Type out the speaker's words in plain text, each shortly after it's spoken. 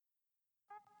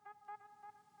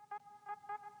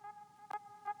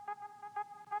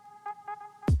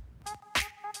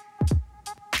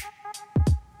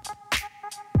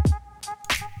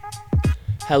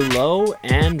Hello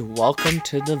and welcome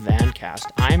to the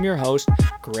Vancast. I'm your host,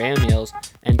 Graham Mills,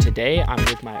 and today I'm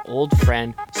with my old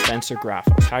friend, Spencer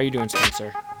Graffos. How are you doing,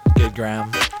 Spencer? Good, Graham.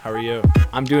 How are you?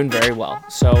 I'm doing very well.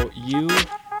 So you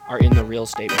are in the real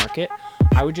estate market.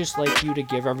 I would just like you to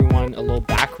give everyone a little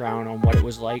background on what it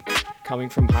was like coming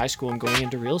from high school and going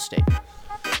into real estate.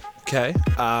 Okay.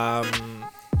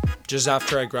 Just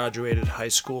after I graduated high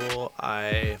school,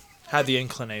 I had the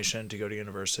inclination to go to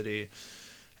university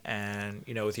and,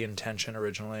 with the intention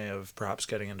originally of perhaps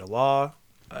getting into law,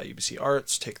 UBC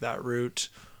Arts, take that route,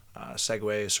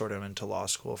 segue sort of into law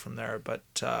school from there. But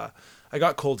I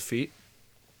got cold feet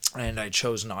and I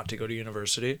chose not to go to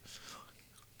university,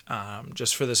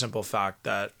 just for the simple fact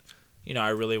that, I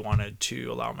really wanted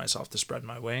to allow myself to spread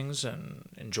my wings and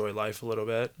enjoy life a little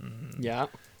bit and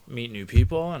meet new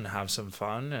people and have some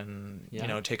fun and,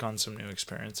 take on some new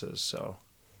experiences. So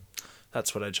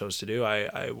that's what I chose to do.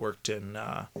 I worked in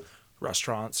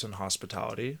restaurants and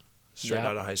hospitality straight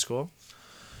out of high school.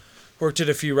 Worked at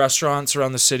a few restaurants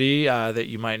around the city that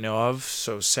you might know of.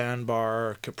 So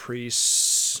Sandbar,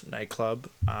 Caprice, nightclub,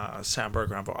 Sandbar,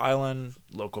 Granville Island,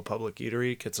 local public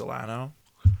eatery, Kitsilano,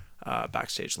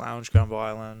 Backstage Lounge, Granville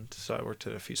Island. So I worked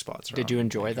at a few spots around. Did you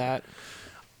enjoy that?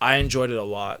 I enjoyed it a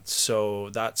lot. So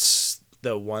that's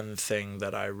the one thing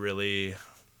that I really...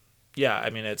 Yeah, I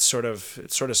mean, it sort of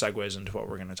segues into what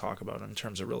we're going to talk about in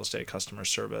terms of real estate customer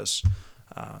service,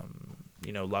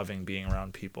 loving being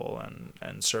around people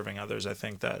and serving others. I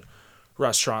think that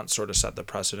restaurants sort of set the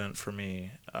precedent for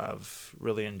me of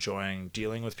really enjoying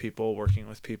dealing with people, working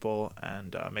with people,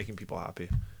 and making people happy.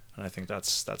 And I think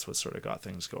that's what sort of got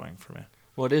things going for me.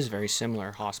 Well, it is very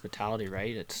similar hospitality,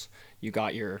 right? It's you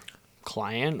got your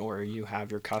client or you have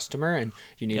your customer and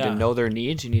you need to know their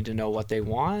needs, you need to know what they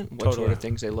want, what sort of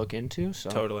things they look into.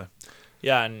 So totally.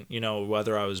 Yeah, and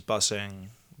whether I was bussing,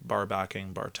 bar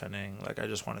backing, bartending, like I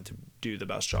just wanted to do the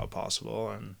best job possible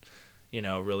and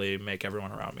really make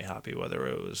everyone around me happy, whether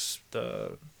it was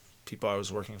the people I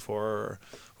was working for or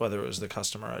whether it was the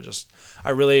customer. I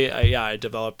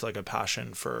developed like a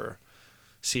passion for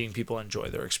seeing people enjoy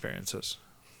their experiences.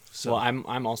 So. Well,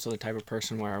 I'm also the type of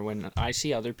person where when I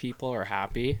see other people are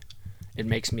happy, it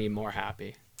makes me more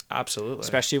happy. Absolutely.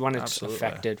 Especially when it's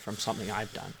affected from something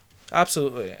I've done.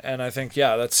 Absolutely. And I think,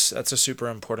 that's a super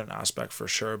important aspect for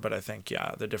sure. But I think,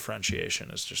 the differentiation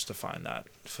is just to find that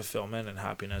fulfillment and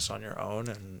happiness on your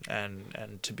own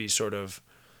and to be sort of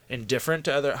indifferent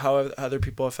to how other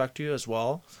people affect you as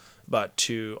well. But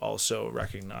to also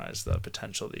recognize the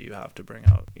potential that you have to bring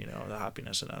out, the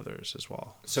happiness in others as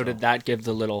well. So did that give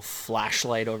the little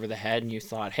flashlight over the head and you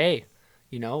thought, hey,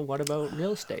 what about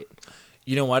real estate?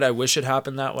 You know what? I wish it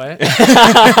happened that way.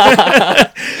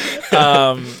 I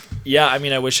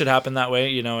wish it happened that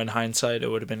way. In hindsight, it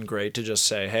would have been great to just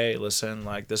say, hey, listen,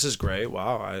 like, this is great.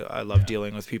 Wow, I love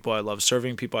dealing with people. I love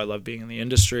serving people. I love being in the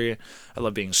industry. I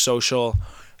love being social.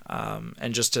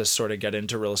 And just to sort of get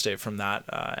into real estate from that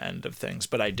end of things.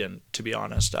 But I didn't, to be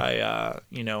honest.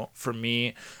 For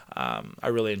me, I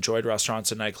really enjoyed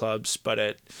restaurants and nightclubs,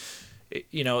 but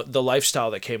the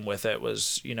lifestyle that came with it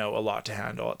was, a lot to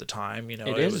handle at the time.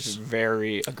 It was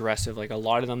very aggressive. Like a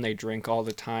lot of them, they drink all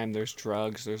the time. There's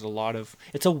drugs. There's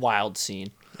it's a wild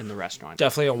scene in the restaurant.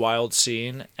 Definitely a wild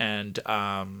scene. And,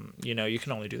 you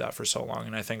can only do that for so long.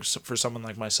 And I think for someone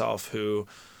like myself who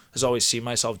has always seen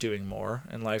myself doing more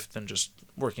in life than just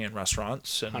working in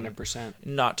restaurants. And 100%.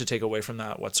 Not to take away from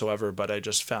that whatsoever, but I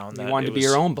just found that you wanted to be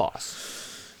your own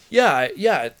boss. Yeah.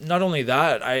 Not only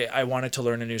that, I wanted to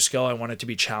learn a new skill. I wanted to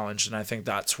be challenged, and I think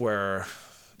that's where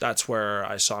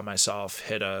I saw myself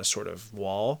hit a sort of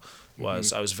wall. I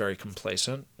was very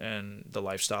complacent in the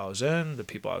lifestyle I was in, the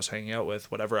people I was hanging out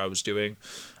with, whatever I was doing.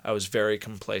 I was very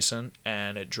complacent,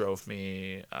 and it drove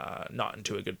me not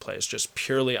into a good place, just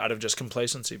purely out of just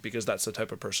complacency, because that's the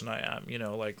type of person I am.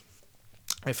 Like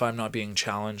if I'm not being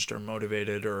challenged or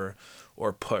motivated or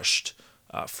pushed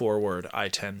forward, I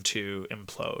tend to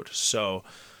implode. So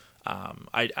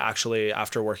I actually,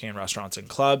 after working in restaurants and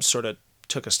clubs, sort of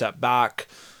took a step back.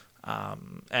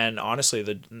 And honestly,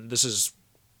 this is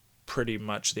pretty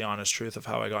much the honest truth of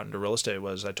how I got into real estate.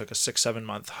 Was I took a 6-7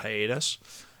 month hiatus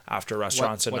after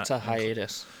restaurants. What's a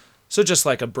hiatus? So just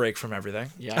like a break from everything.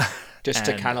 Yeah. Just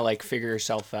to kind of like figure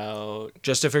yourself out.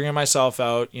 Just to figure myself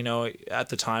out. At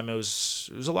the time it was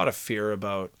a lot of fear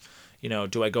about,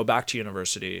 do I go back to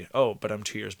university? Oh, but I'm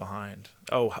 2 years behind.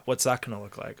 Oh, what's that going to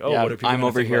look like? Oh, yeah, what are people I'm gonna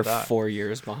over think here about that? 4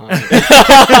 years behind.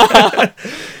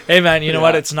 Hey man, you know Yeah.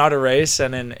 what? It's not a race,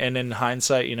 and in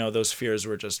hindsight, those fears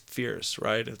were just fears,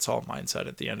 right? It's all mindset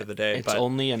at the end of the day. It's but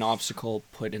only an obstacle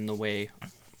put in the way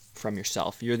from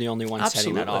yourself. You're the only one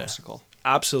setting that Absolutely. obstacle.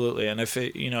 Absolutely, and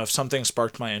if something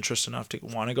sparked my interest enough to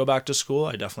want to go back to school,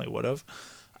 I definitely would have.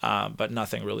 But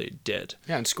nothing really did.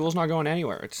 Yeah, and school's not going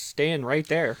anywhere. It's staying right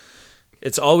there.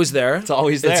 It's always there. It's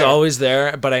always there. It's always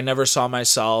there, but I never saw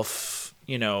myself,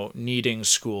 needing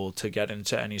school to get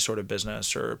into any sort of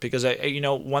business because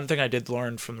one thing I did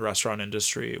learn from the restaurant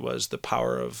industry was the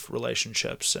power of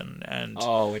relationships and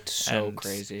Oh, it's so and,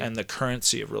 crazy. and the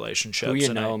currency of relationships. Who you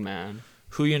and know, man.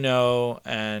 who you know,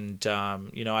 and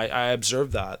I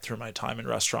observed that through my time in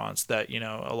restaurants that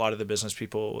a lot of the business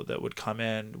people that would come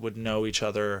in would know each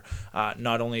other,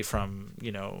 not only from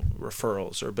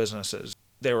referrals or businesses.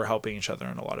 They were helping each other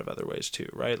in a lot of other ways too,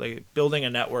 right? Like building a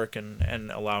network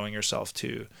and allowing yourself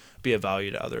to be of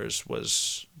value to others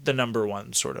was the number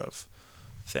one sort of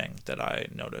thing that I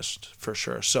noticed for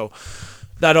sure. So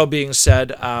that all being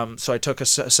said, so I took a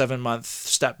 7-month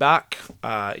step back,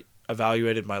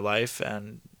 evaluated my life,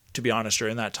 and to be honest,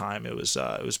 during that time it was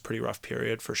a pretty rough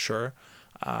period for sure.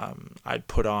 I'd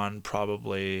put on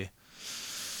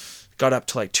got up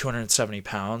to like 270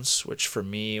 pounds, which for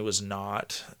me was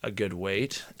not a good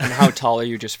weight. And how tall are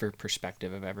you, just for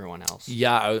perspective of everyone else?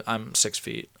 Yeah, I'm 6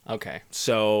 feet. Okay.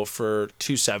 So for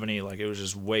 270, like it was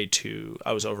just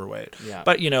I was overweight. Yeah.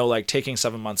 But like taking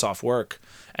 7 months off work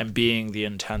and being the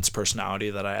intense personality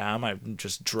that I am, I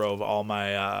just drove all my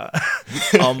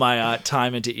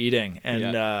time into eating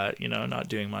and not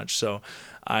doing much. So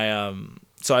I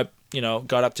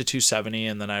got up to 270,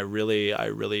 and then I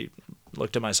really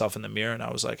looked at myself in the mirror and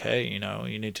I was like, hey,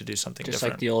 you need to do something Just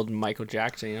different. like the old Michael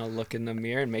Jackson, look in the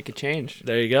mirror and make a change.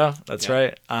 There you go. That's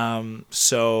right.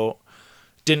 So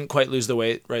didn't quite lose the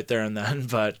weight right there and then,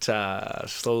 but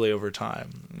slowly over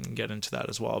time, get into that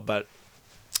as well. But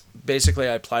basically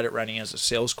I applied at Rennie as a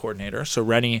sales coordinator. So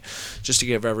Rennie, just to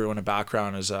give everyone a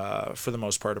background, is for the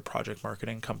most part a project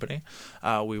marketing company.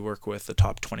 We work with the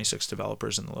top 26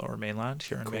 developers in the Lower Mainland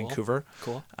here in Vancouver.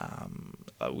 Cool.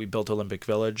 We built Olympic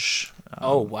Village.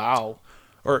 Oh, wow.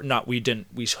 Or not, we didn't.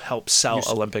 We helped sell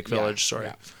Olympic Village. Sorry.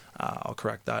 Yeah. I'll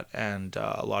correct that. And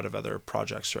a lot of other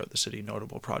projects throughout the city,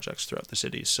 notable projects throughout the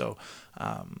city. So,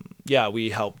 we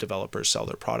help developers sell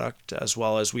their product, as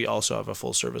well as we also have a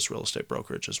full service real estate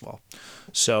brokerage as well.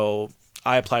 So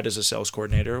I applied as a sales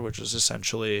coordinator, which was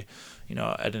essentially,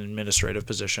 an administrative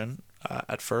position.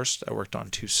 At first, I worked on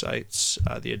 2 sites,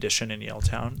 the Addition in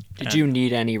Yaletown. Did you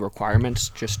need any requirements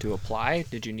just to apply?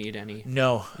 Did you need any?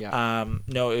 No. Yeah.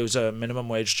 No, it was a minimum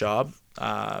wage job,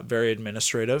 very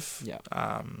administrative. Yeah.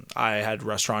 I had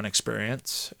restaurant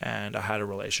experience, and I had a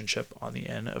relationship on the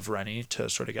end of Rennie to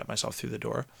sort of get myself through the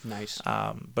door. Nice.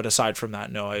 But aside from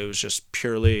that, no, it was just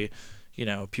purely,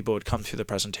 people would come through the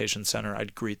presentation center,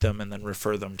 I'd greet them and then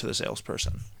refer them to the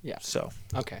salesperson. Yeah. So.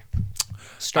 Okay.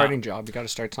 Starting job. You got to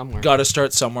start somewhere. Got to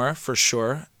start somewhere for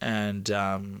sure. And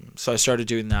so I started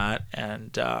doing that.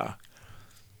 And,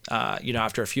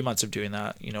 after a few months of doing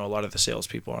that, a lot of the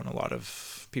salespeople and a lot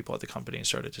of people at the company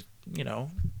started to,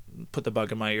 put the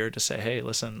bug in my ear to say, hey,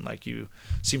 listen, like you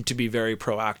seem to be very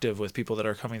proactive with people that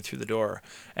are coming through the door.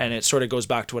 And it sort of goes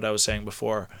back to what I was saying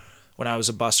before. When I was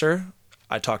a busser,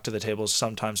 I talked to the tables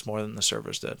sometimes more than the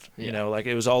servers did. Yeah. Like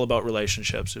it was all about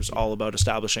relationships. It was all about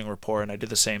establishing rapport. And I did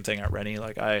the same thing at Rennie.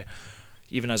 Like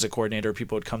even as a coordinator,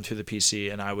 people would come through the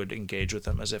PC and I would engage with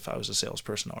them as if I was a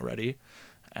salesperson already.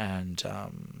 And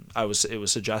it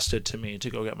was suggested to me to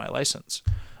go get my license.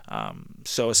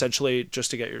 So essentially,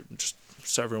 just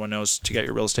so everyone knows, to get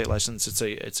your real estate license,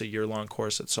 it's a year-long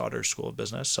course at Sauder School of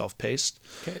Business, self-paced.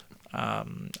 Okay. I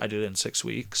did it in 6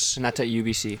 weeks. And that's at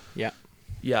UBC. Yeah.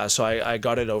 Yeah, so I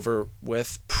got it over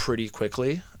with pretty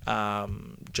quickly,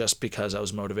 just because I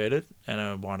was motivated and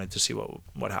I wanted to see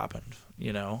what happened,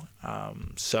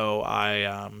 So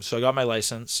I got my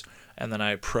license, and then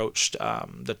I approached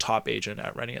the top agent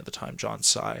at Rennie at the time, John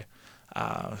Tsai,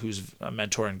 who's a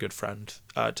mentor and good friend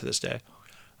to this day.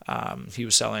 He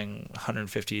was selling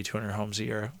 150, 200 homes a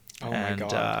year. Oh my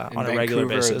God. On In a regular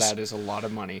Vancouver, basis. that is a lot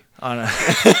of money.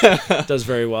 Does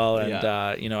very well. And,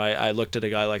 Yeah. I looked at a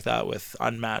guy like that with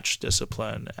unmatched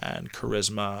discipline and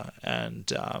charisma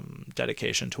and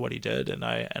dedication to what he did. And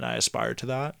I aspired to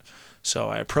that. So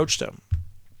I approached him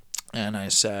and I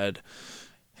said,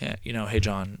 hey,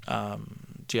 John,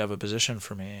 do you have a position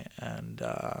for me? And,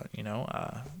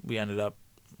 he ended up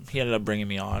bringing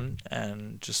me on,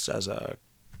 and just as a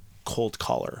cold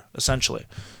caller, essentially.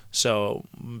 So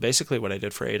basically what I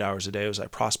did for 8 hours a day was I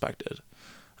prospected.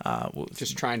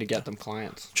 Just trying to get them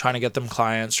clients. Trying to get them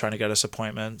clients, trying to get us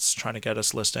appointments, trying to get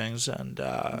us listings, and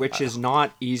which is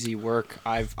not easy work.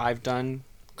 I've done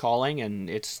calling, and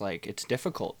it's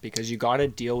difficult because you got to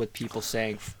deal with people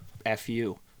saying "F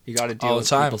you." You got to deal with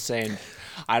people saying,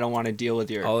 "I don't want to deal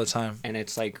with your." All the time. And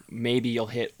it's like maybe you'll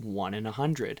hit 1 in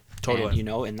 100. Totally. And,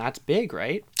 and that's big,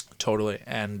 right? Totally.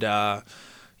 And I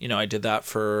did that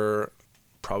for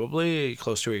probably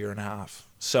close to a year and a half.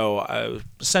 So I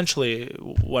essentially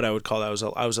what I would call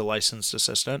that I was a licensed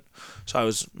assistant. So I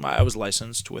was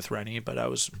licensed with Rennie, but I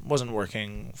wasn't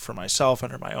working for myself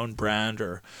under my own brand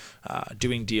or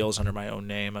doing deals under my own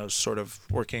name. I was sort of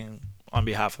working on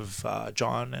behalf of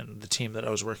John and the team that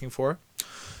I was working for.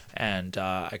 And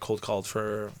I cold called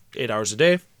for 8 hours a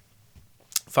day,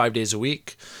 5 days a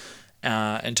week,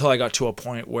 until I got to a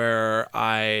point where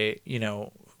I,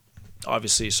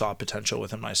 obviously saw potential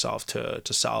within myself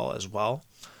to sell as well.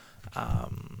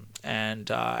 And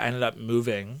I ended up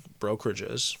moving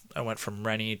brokerages. I went from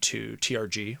Rennie to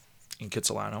TRG in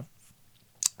Kitsilano.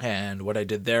 And what I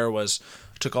did there was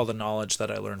took all the knowledge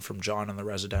that I learned from John on the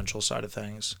residential side of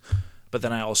things. But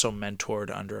then I also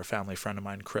mentored under a family friend of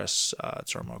mine, Chris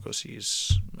Tsoromokos.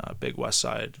 He's a big West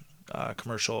Side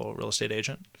commercial real estate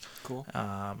agent. Cool.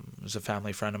 He's a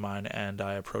family friend of mine, and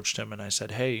I approached him and I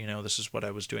said, hey, this is what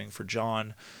I was doing for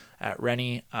John at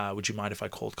Rennie. Would you mind if I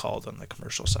cold called on the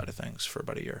commercial side of things for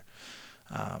about a year?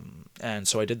 And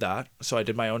so I did that. So I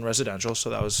did my own residential. So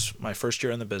that was my first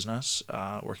year in the business,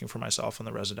 working for myself on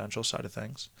the residential side of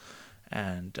things.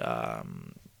 And,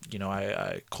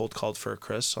 I cold called for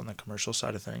Chris on the commercial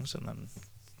side of things, and then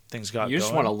things got going. You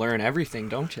just want to learn everything,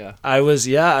 don't you? I was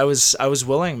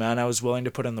willing, man. I was willing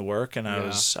to put in the work, and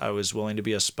I was willing to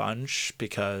be a sponge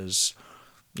because,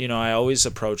 I always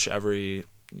approach every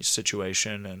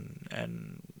situation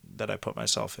and that I put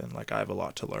myself in, like I have a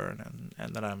lot to learn,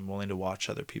 and that I'm willing to watch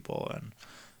other people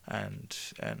and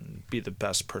be the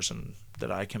best person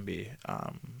that I can be,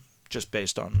 just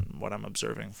based on what I'm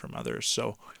observing from others.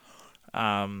 So,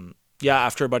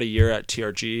 after about a year at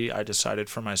TRG, I decided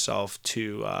for myself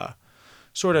to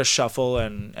sort of shuffle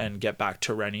and get back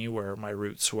to Rennie, where my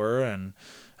roots were, and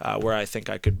where I think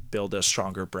I could build a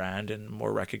stronger brand and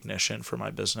more recognition for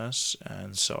my business.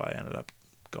 And so I ended up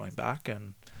going back,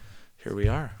 and here we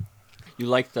are. You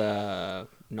like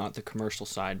not the commercial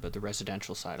side, but the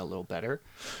residential side a little better?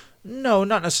 No,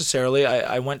 not necessarily.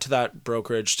 I went to that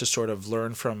brokerage to sort of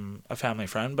learn from a family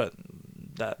friend, but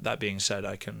that being said,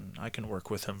 I can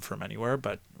work with him from anywhere.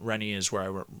 But Rennie is where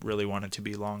I really wanted to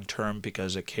be long term,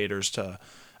 because it caters to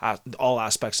all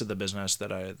aspects of the business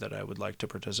that I would like to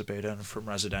participate in, from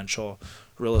residential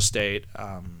real estate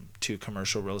to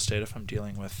commercial real estate. If I'm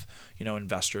dealing with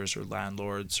investors or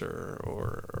landlords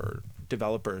or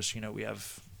developers, we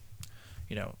have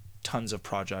tons of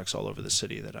projects all over the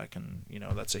city that I can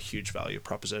that's a huge value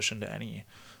proposition to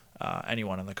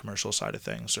anyone on the commercial side of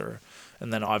things.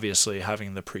 And then obviously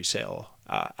having the pre-sale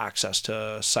access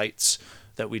to sites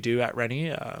that we do at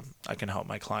Rennie, I can help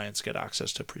my clients get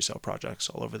access to pre-sale projects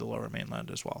all over the Lower Mainland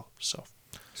as well. So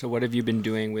what have you been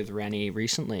doing with Rennie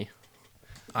recently?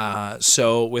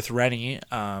 So with Rennie,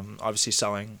 obviously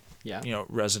selling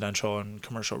residential and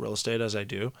commercial real estate as I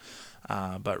do.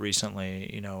 But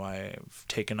recently, I've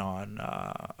taken on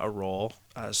a role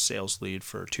as sales lead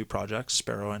for 2 projects,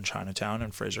 Sparrow in Chinatown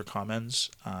and Fraser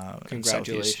Commons.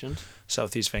 Congratulations.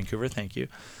 Southeast Vancouver, thank you.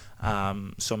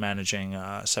 So managing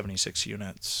 76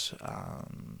 units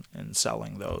and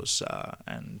selling those,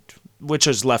 and which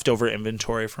is leftover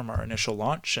inventory from our initial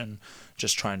launch, and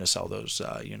just trying to sell those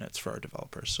units for our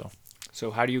developers.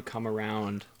 So how do you come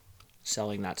around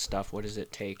selling that stuff? What does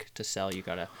it take to sell? You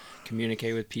gotta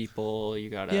communicate with people.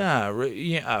 You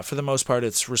gotta for the most part,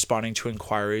 it's responding to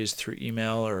inquiries through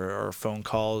email or phone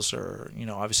calls, or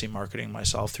obviously marketing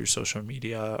myself through social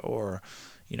media, or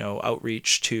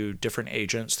outreach to different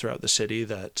agents throughout the city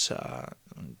that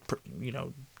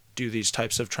do these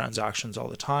types of transactions all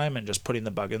the time, and just putting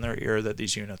the bug in their ear that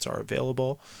these units are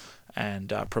available,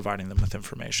 and providing them with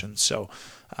information. So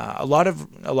a lot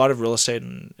of real estate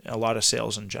and a lot of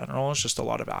sales in general is just a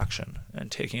lot of action, and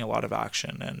taking a lot of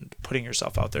action and putting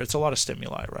yourself out there. It's a lot of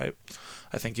stimuli, right?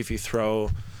 I think if you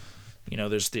throw,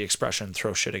 there's the expression,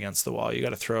 throw shit against the wall. You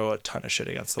got to throw a ton of shit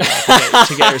against the wall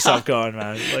to get yourself going,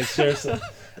 man. Like, seriously.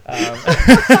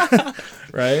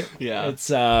 Right? Yeah.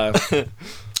 It's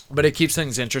But it keeps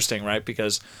things interesting, right?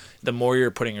 Because the more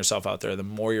you're putting yourself out there, the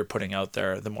more you're putting out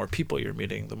there, the more people you're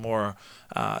meeting, the more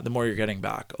you're getting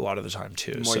back a lot of the time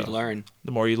too. The more you learn.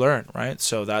 The more you learn, right?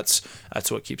 So that's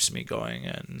what keeps me going,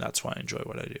 and that's why I enjoy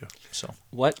what I do. So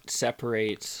what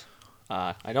separates,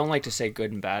 I don't like to say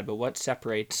good and bad, but what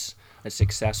separates a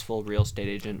successful real estate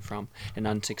agent from an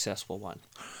unsuccessful one?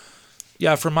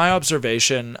 Yeah, from my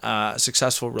observation, a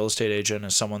successful real estate agent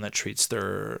is someone that treats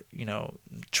their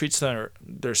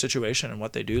situation and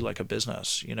what they do like a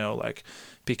business,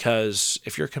 because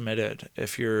if you're committed,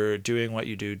 if you're doing what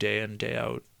you do day in, day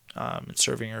out, and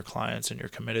serving your clients, and you're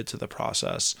committed to the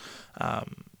process,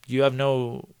 you have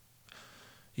no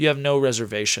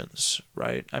reservations,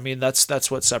 right? I mean, that's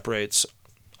what separates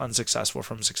unsuccessful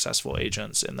from successful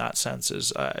agents in that sense.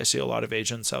 Is I see a lot of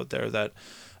agents out there that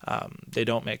they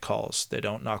don't make calls, they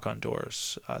don't knock on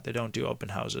doors, they don't do open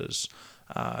houses,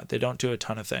 they don't do a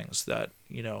ton of things that,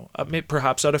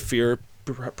 perhaps out of fear,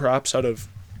 perhaps out of,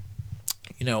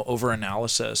 over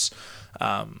analysis.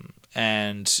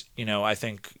 And, I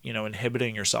think,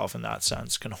 inhibiting yourself in that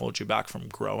sense can hold you back from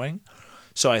growing.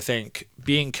 So I think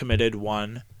being committed,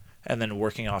 one, and then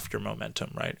working off your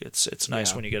momentum, right? It's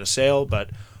nice when you get a sale,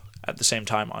 but at the same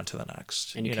time, on to the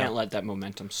next. And you can't let that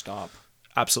momentum stop.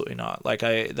 Absolutely not.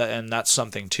 And that's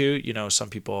something too, some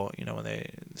people, when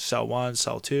they sell one,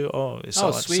 sell two,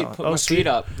 sweet, put my feet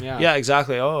up. Yeah,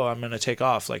 exactly. I'm going to take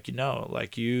off.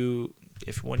 Once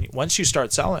you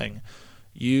start selling,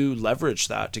 you leverage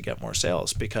that to get more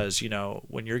sales, because,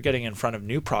 when you're getting in front of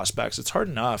new prospects, it's hard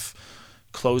enough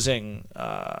closing,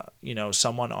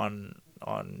 someone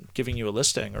on giving you a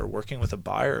listing or working with a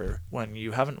buyer when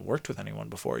you haven't worked with anyone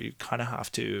before. You kind of have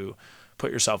to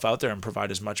put yourself out there and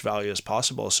provide as much value as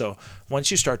possible. So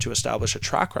once you start to establish a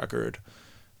track record,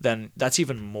 then that's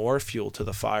even more fuel to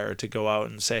the fire to go out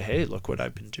and say, hey, look what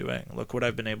I've been doing. Look what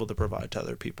I've been able to provide to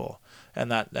other people.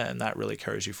 And that really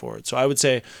carries you forward. So I would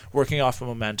say working off of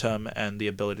momentum and the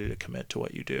ability to commit to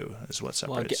what you do is what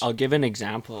separates. Well, I'll give an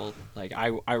example. Like I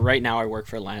right now I work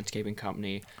for a landscaping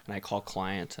company, and I call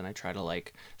clients and I try to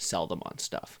sell them on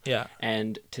stuff. Yeah.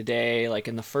 And today,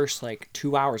 in the first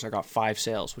 2 hours, I got 5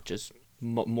 sales, which is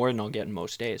more than I'll get in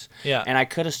most days. Yeah. And I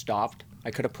could have stopped.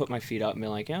 I could have put my feet up and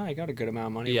been like, yeah, I got a good amount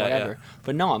of money, whatever. Yeah.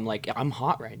 But no, I'm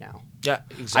hot right now. Yeah,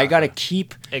 exactly. I got to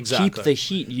keep the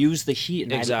heat, use the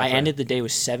heat. And I ended the day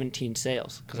with 17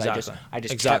 sales because I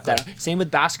just kept that. Same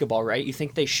with basketball, right? You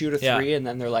think they shoot a three and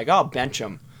then they're like, oh, bench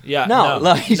him. Yeah.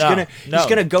 No, he's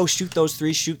gonna go shoot those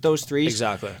threes.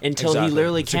 Exactly. Until he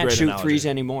literally can't shoot threes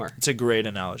anymore. It's a great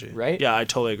analogy. Right? Yeah, I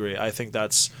totally agree. I think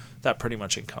that pretty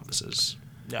much encompasses.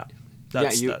 Yeah.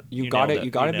 You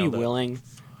gotta be willing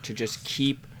to just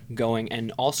keep going.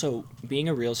 And also, being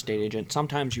a real estate agent,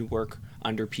 sometimes you work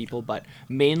under people, but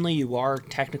mainly you are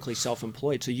technically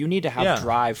self-employed, so you need to have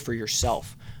drive for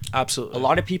yourself. Absolutely. A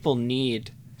lot of people need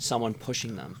someone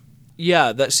pushing them.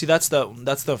 Yeah, that's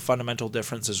the fundamental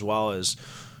difference as well, is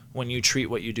when you treat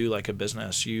what you do like a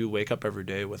business, you wake up every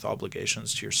day with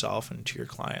obligations to yourself and to your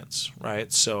clients,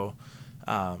 right? So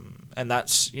and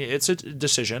it's a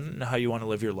decision how you want to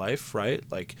live your life, right?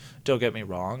 Don't get me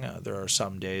wrong, there are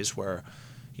some days where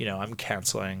I'm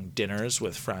canceling dinners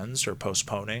with friends or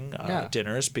postponing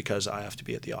dinners because I have to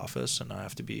be at the office and I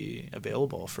have to be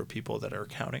available for people that are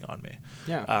counting on me.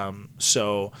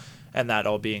 And that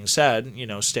all being said,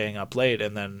 staying up late,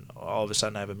 and then all of a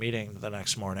sudden I have a meeting the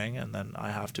next morning, and then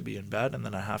I have to be in bed, and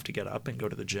then I have to get up and go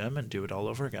to the gym and do it all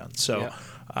over again. So,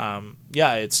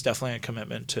 it's definitely a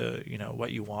commitment to,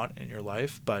 what you want in your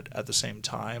life. But at the same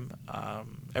time,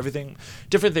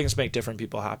 different things make different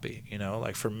people happy.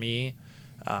 For me,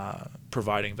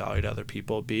 providing value to other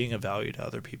people, being of value to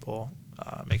other people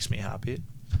makes me happy.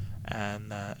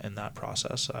 And in that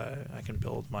process, I can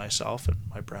build myself and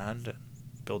my brand and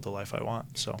build the life I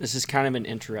want. So this is kind of an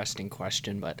interesting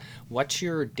question, but what's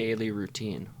your daily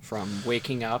routine from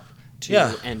waking up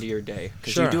to end of your day?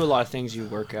 Because you do a lot of things. You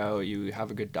work out, you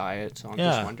have a good diet. So I'm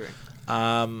just wondering.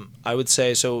 I would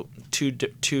say so.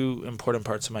 Two important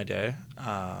parts of my day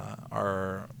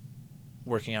are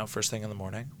working out first thing in the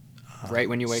morning. Right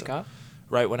when you wake up.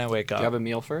 Right when I wake up. Do you have a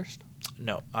meal first?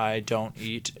 No, I don't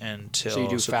eat until. So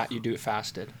you do it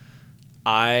fasted.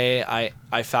 I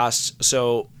fast.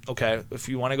 So okay, if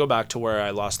you want to go back to where I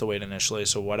lost the weight initially,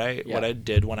 so what I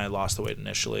did when I lost the weight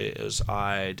initially is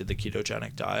I did the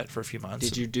ketogenic diet for a few months.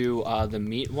 Did you do the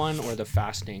meat one or the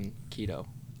fasting keto?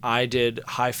 I did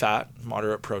high fat,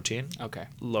 moderate protein. Okay.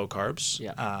 Low carbs.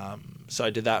 Yeah. So I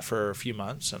did that for a few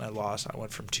months, and I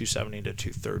went from 270 to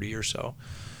 230 or so.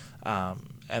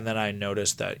 And then I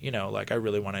noticed that, you know, like I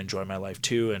really want to enjoy my life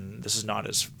too, and this is not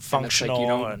as functional. And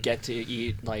it's like you don't get to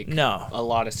eat like a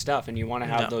lot of stuff, and you want to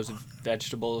have those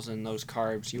vegetables and those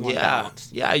carbs. You want balance.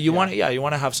 Yeah, you want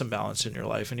to have some balance in your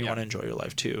life, and you want to enjoy your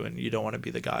life too, and you don't want to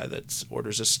be the guy that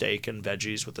orders a steak and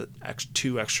veggies with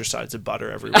 2 extra sides of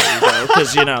butter everywhere you go,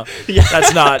 because you know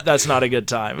that's not a good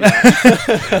time,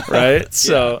 right?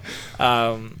 So.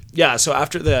 So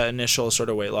after the initial sort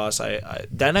of weight loss, I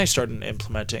started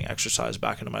implementing exercise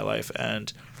back into my life,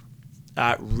 and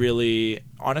that really,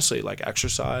 honestly, like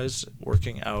exercise,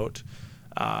 working out,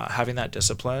 having that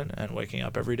discipline and waking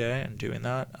up every day and doing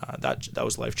that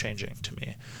was life-changing to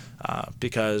me,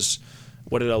 because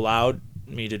what it allowed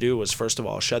me to do was, first of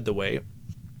all, shed the weight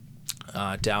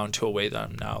down to a weight that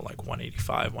I'm now like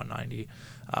 185, 190,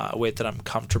 a weight that I'm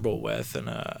comfortable with, and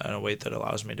a weight that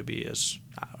allows me to be as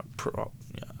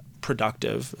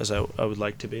productive as I would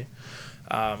like to be.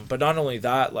 But not only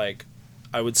that, like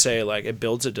I would say, like it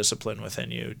builds a discipline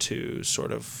within you to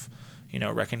sort of, you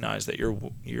know, recognize that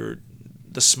you're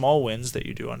the small wins that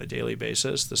you do on a daily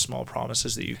basis, the small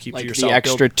promises that you keep like to yourself. Like the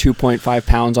extra 2.5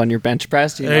 pounds on your bench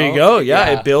press. There you go.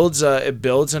 Yeah. It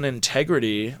builds an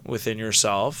integrity within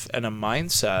yourself and a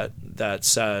mindset that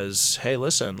says, hey,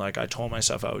 listen, like I told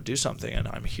myself I would do something, and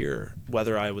I'm here,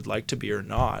 whether I would like to be or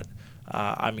not.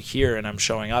 I'm here and I'm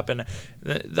showing up. And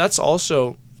that's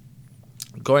also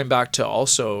going back to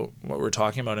also what we're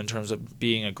talking about in terms of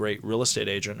being a great real estate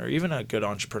agent, or even a good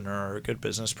entrepreneur or a good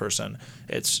business person.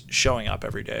 It's showing up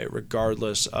every day,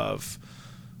 regardless of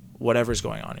whatever's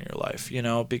going on in your life, you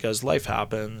know, because life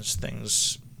happens,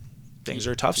 things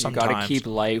are tough sometimes. You got to keep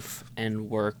life and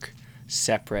work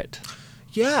separate.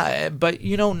 Yeah, but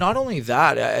you know, not only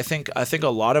that, I think a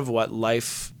lot of what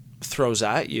life throws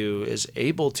at you is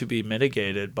able to be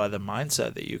mitigated by the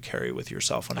mindset that you carry with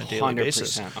yourself on a daily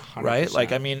basis, 100%. Right?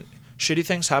 Like, I mean, shitty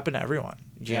things happen to everyone,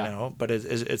 you know, but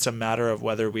it's a matter of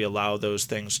whether we allow those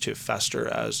things to fester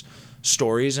as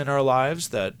stories in our lives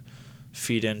that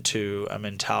feed into a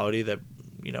mentality that,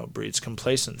 you know, breeds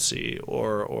complacency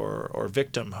or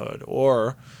victimhood,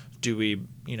 or do we,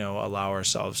 you know, allow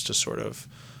ourselves to sort of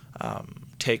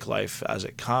take life as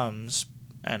it comes,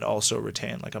 and also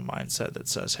retain like a mindset that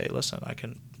says, hey, listen, I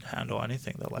can handle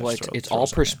anything that life throws. It's all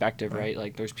perspective, right?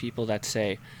 Like there's people that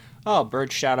say, oh,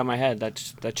 bird shat on my head,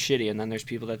 that's shitty. And then there's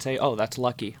people that say, oh, that's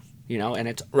lucky, you know, and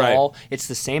it's it's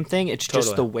the same thing. It's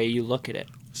just the way you look at it.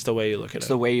 It's the way you look at it. It's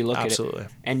the way you look Absolutely. at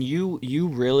it. And you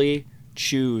really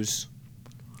choose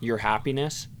your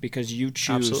happiness because you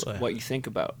choose what you think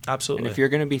about. Absolutely. And if you're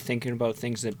going to be thinking about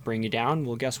things that bring you down,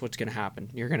 well, guess what's going to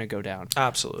happen? You're going to go down.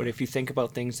 Absolutely. But if you think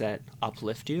about things that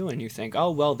uplift you and you think,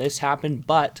 oh, well, this happened,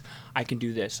 but I can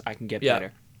do this. I can get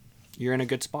better. You're in a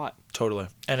good spot. Totally.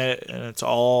 And it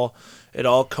all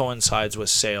coincides with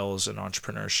sales and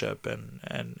entrepreneurship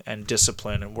and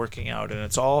discipline and working out. And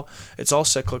it's all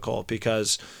cyclical,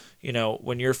 because, you know,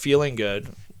 when you're feeling good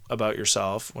about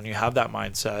yourself, when you have that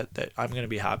mindset that I'm going to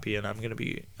be happy and I'm going to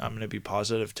be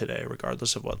positive today,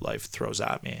 regardless of what life throws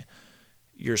at me,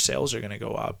 your sales are going to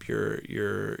go up.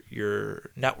 Your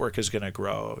network is going to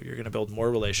grow. You're going to build more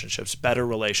relationships, better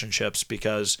relationships,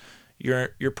 because you're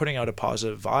putting out a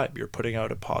positive vibe. You're putting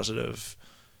out a positive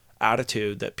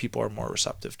attitude that people are more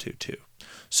receptive to too.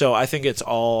 So I think it's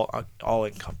all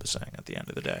encompassing at the end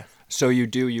of the day. So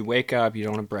you wake up, you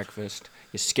don't have breakfast,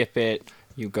 you skip it.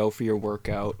 You go for your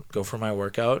workout. Go for my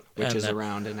workout. Which is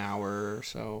around an hour or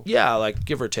so. Yeah, like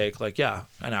give or take, like, an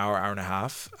hour and a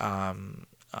half.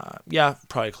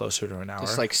 Probably closer to an hour.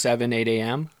 Just like 7, 8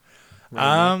 a.m.?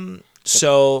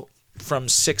 So from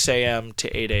 6 a.m. to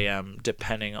 8 a.m.,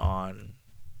 depending on,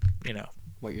 you know,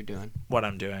 what you're doing. What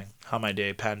I'm doing. How my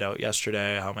day panned out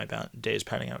yesterday, how my day is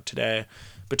panning out today.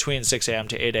 Between 6 a.m.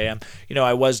 to 8 a.m. You know,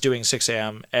 I was doing 6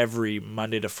 a.m. every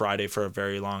Monday to Friday for a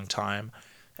very long time.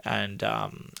 And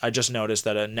I just noticed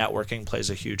that networking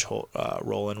plays a huge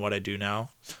role in what I do now.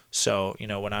 So, you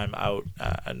know, when I'm out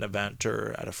at an event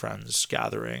or at a friend's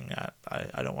gathering,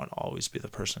 I don't want to always be the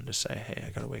person to say, hey, I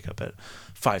got to wake up at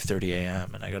 5:30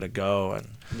 a.m. and I got to go. And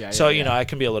you know, I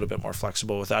can be a little bit more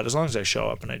flexible with that as long as I show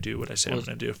up and I do what I say I'm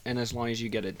going to do. And as long as you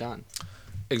get it done.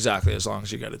 Exactly, as long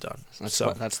as you get it done.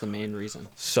 That's the main reason.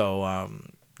 So,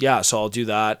 so I'll do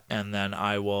that, and then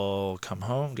I will come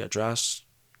home, get dressed,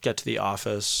 get to the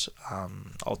office.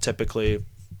 I'll typically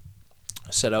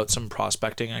set out some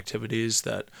prospecting activities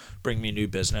that bring me new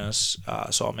business.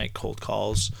 So I'll make cold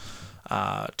calls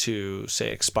to,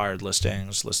 say, expired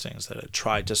listings that I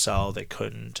tried to sell, they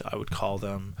couldn't. I would call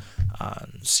them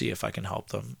and see if I can help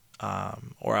them.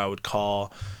 or I would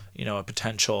call, a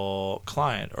potential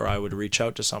client, or I would reach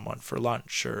out to someone for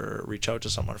lunch or reach out to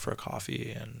someone for a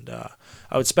coffee. And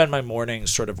I would spend my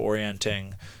mornings sort of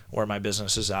orienting where my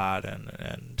business is at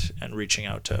and reaching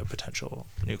out to potential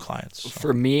new clients. So.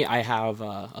 For me, I have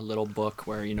a little book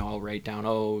where, I'll write down,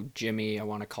 oh, Jimmy, I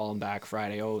want to call him back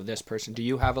Friday. Oh, this person. Do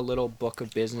you have a little book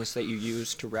of business that you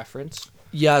use to reference?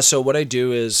 Yeah. So what I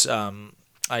do is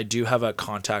I do have a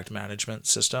contact management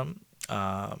system.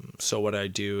 So what I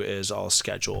do is I'll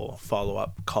schedule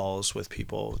follow-up calls with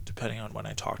people depending on when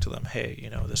I talk to them. Hey,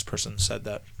 this person said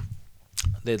that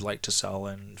they'd like to sell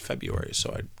in February,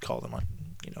 so I'd call them on,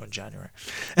 in January.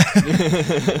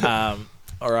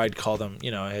 Or I'd call them,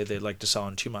 hey, they'd like to sell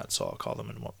in 2 months, so I'll call them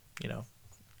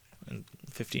in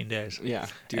 15 days. Yeah.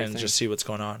 And just see what's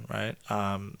going on, right?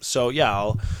 So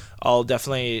yeah, I'll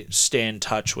definitely stay in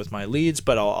touch with my leads,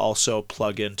 but I'll also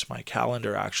plug into my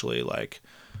calendar actually like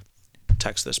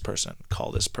text this person,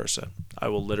 call this person. I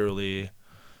will literally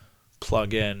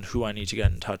plug in who I need to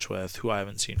get in touch with, who I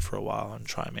haven't seen for a while, and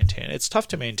try and maintain. It's tough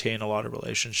to maintain a lot of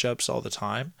relationships all the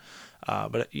time,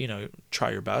 but try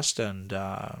your best, and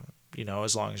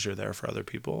as long as you're there for other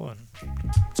people, and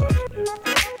that's all you can do.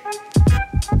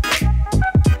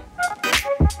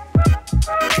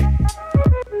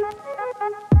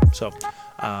 So,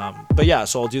 but yeah,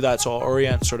 so I'll do that. So I'll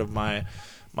orient sort of my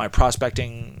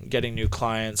prospecting, getting new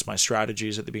clients, my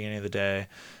strategies at the beginning of the day,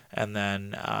 and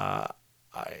then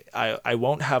I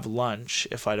won't have lunch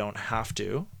if I don't have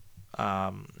to.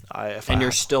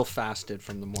 You're still fasted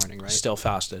from the morning, right? Still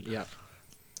fasted. Yeah.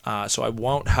 So I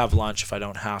won't have lunch if I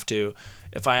don't have to.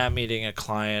 If I am meeting a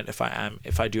client, if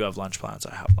I do have lunch plans,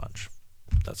 I have lunch.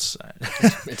 That's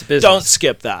it's business. Don't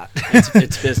skip that.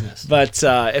 It's business. But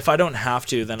if I don't have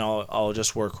to, then I'll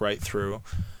just work right through.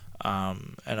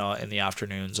 And in the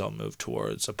afternoons, I'll move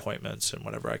towards appointments and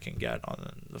whatever I can get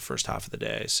on the first half of the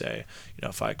day. Say,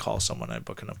 if I call someone, I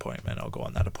book an appointment, I'll go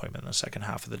on that appointment in the second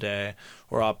half of the day,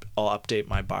 or I'll update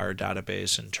my buyer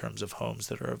database in terms of homes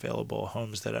that are available,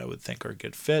 homes that I would think are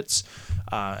good fits.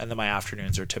 And then my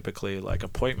afternoons are typically like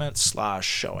appointments /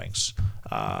 showings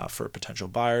for potential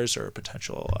buyers or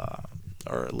potential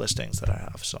or listings that I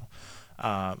have.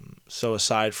 So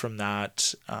aside from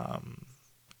that,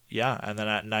 yeah, and then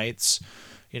at nights,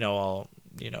 I'll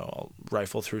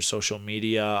rifle through social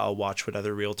media. I'll watch what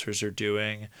other realtors are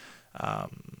doing.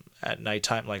 At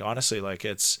nighttime, honestly,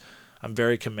 I'm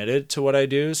very committed to what I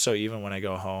do. So even when I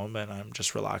go home and I'm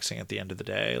just relaxing at the end of the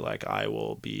day, I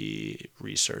will be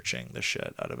researching the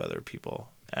shit out of other people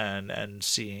and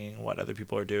seeing what other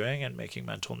people are doing and making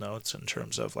mental notes in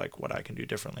terms of what I can do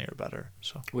differently or better.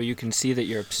 So well, you can see that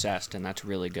you're obsessed, and that's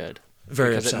really good.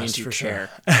 Very because obsessed, it means you for care.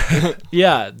 Sure.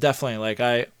 Yeah,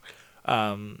 definitely.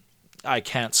 I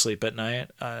can't sleep at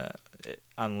night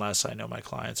unless I know my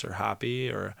clients are happy,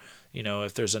 or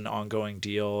if there's an ongoing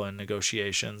deal and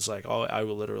negotiations. I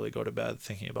will literally go to bed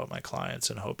thinking about my clients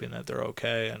and hoping that they're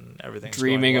okay and everything's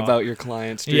dreaming going well. about your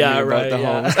clients. Dreaming about the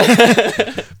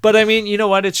homes. But I mean, you know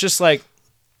what? It's just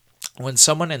when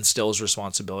someone instills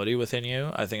responsibility within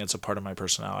you, I think it's a part of my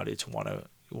personality to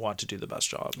want to do the best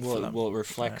job for them. Well, it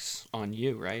reflects on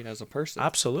you, right, as a person.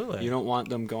 Absolutely. You don't want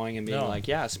them going and being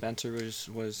yeah, Spencer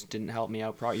didn't help me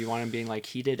out. You want him being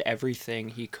he did everything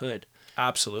he could.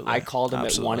 Absolutely. I called him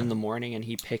at 1 a.m. and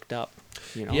he picked up.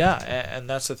 Yeah, and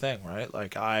that's the thing, right?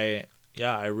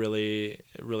 It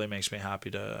really makes me happy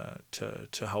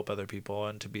to help other people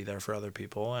and to be there for other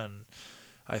people, and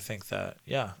I think that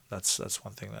that's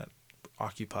one thing that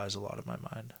occupies a lot of my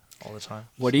mind all the time.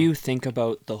 What do you think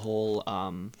about the whole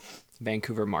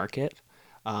Vancouver market?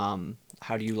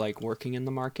 How do you like working in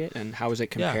the market, and how is it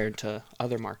compared to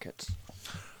other markets?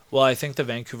 Well, I think the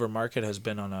Vancouver market has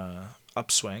been on a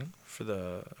upswing for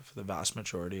the vast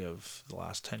majority of the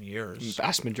last 10 years.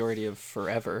 Vast majority of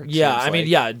forever. Yeah, I mean,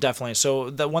 definitely.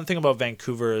 So the one thing about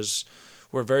Vancouver is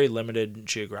we're very limited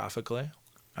geographically.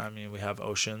 I mean, we have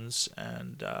oceans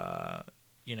and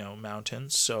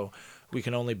mountains, so we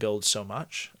can only build so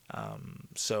much.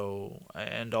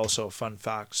 And also fun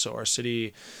fact, so our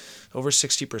city, over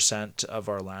 60% of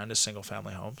our land is single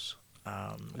family homes.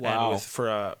 Wow. And for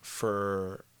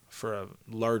a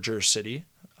larger city,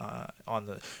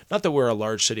 not that we're a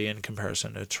large city in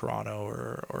comparison to Toronto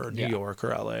or New York or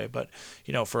LA, but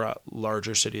for a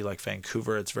larger city like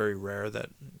Vancouver, it's very rare that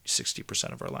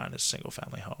 60% of our land is single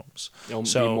family homes. It'll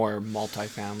be more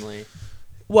multifamily.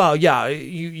 Well, yeah,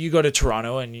 you go to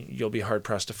Toronto and you'll be hard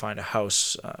pressed to find a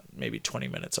house maybe 20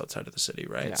 minutes outside of the city,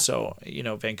 right? Yeah. So,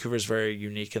 Vancouver is very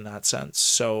unique in that sense.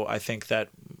 So I think that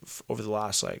over the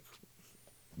last, like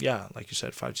you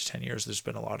said, 5 to 10 years, there's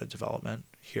been a lot of development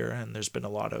here, and there's been a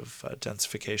lot of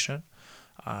densification.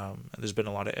 There's been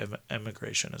a lot of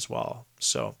immigration as well.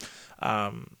 So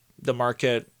the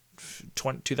market,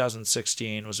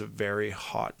 2016 was a very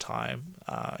hot time.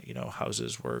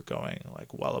 Houses were going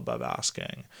like well above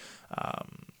asking.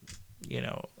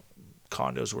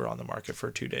 Condos were on the market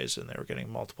for 2 days and they were getting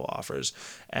multiple offers,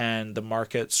 and the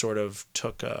market sort of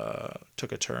took a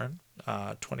turn.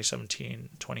 2017,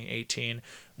 2018,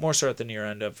 more so at the near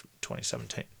end of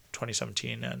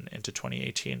 2017 and into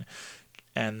 2018,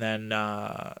 and then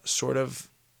and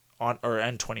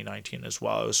 2019 as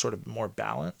well. It was sort of more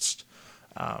balanced.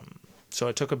 So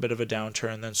it took a bit of a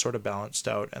downturn, then sort of balanced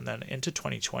out, and then into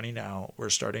 2020 now we're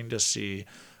starting to see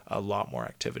a lot more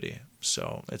activity.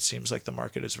 So it seems like the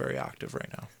market is very active right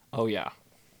now. Oh yeah,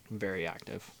 very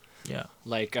active. Yeah.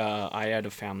 Like I had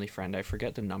a family friend, I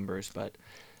forget the numbers, but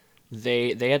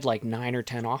they had like 9 or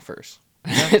 10 offers.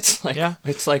 Yeah.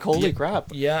 It's like holy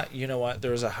crap. Yeah, you know what?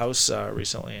 There was a house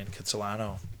recently in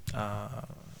Kitsilano.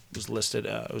 It was listed.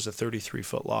 It was a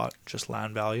 33-foot lot, just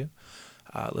land value,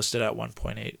 listed at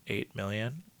 1.88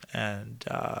 million, and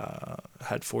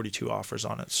had 42 offers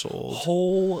on it sold.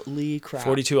 Holy crap!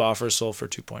 42 offers sold for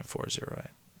 2.408.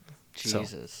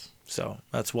 Jesus. So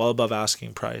that's well above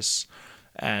asking price,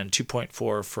 and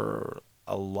 2.4 for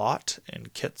a lot in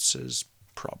kits is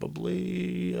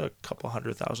probably a couple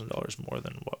 $100,000 more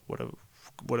than what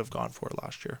would have gone for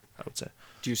last year, I would say.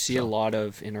 Do you see a lot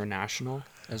of international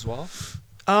as well?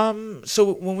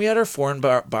 So when we had our foreign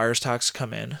buyers tax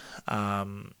come in,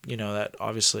 that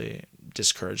obviously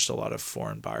discouraged a lot of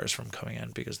foreign buyers from coming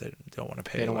in because they don't want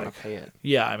to pay. They don't want to pay it.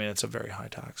 Yeah, I mean, it's a very high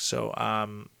tax. So,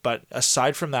 but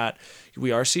aside from that,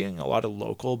 we are seeing a lot of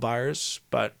local buyers,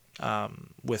 but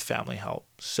with family help.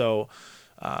 So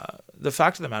the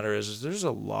fact of the matter is there's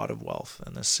a lot of wealth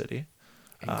in this city.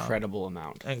 Incredible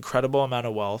amount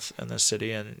of wealth in this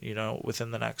city, and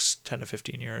within the next 10 to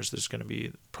 15 years there's going to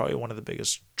be probably one of the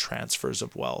biggest transfers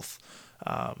of wealth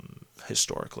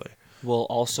historically. Well,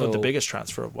 also the biggest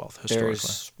transfer of wealth historically.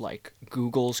 There's like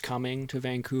Google's coming to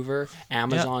Vancouver,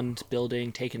 Amazon's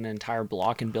taking an entire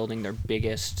block and building their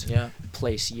biggest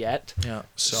place yet. Yeah.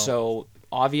 So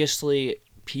obviously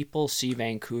people see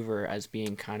Vancouver as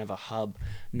being kind of a hub,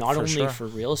 not only for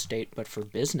real estate but for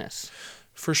business.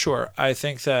 For sure. I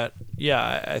think that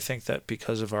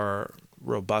because of our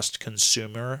robust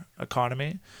consumer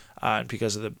economy and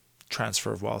because of the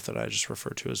transfer of wealth that I just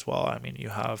referred to as well, I mean, you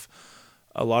have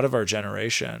a lot of our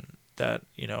generation that,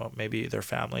 maybe their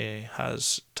family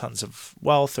has tons of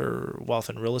wealth or wealth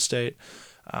in real estate.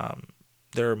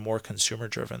 They're more consumer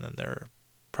driven than their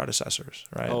predecessors,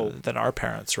 right? Than our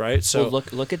parents, right? So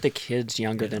look at the kids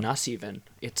younger than us even.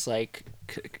 It's like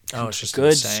it's just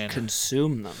goods insane.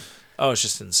 Consume them. Oh, it's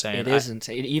just insane. It is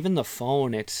insane. Even the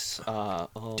phone, it's... dude,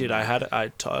 I'm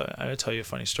going to tell you a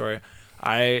funny story.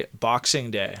 Boxing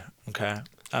Day, okay?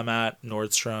 I'm at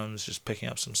Nordstrom's just picking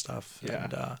up some stuff. Yeah.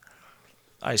 And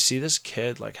I see this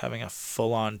kid like having a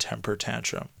full-on temper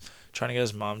tantrum, trying to get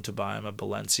his mom to buy him a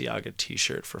Balenciaga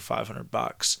t-shirt for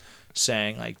 $500,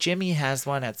 saying like, Jimmy has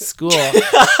one at school. And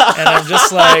I'm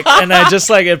just like... And I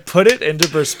just like... It put it into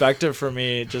perspective for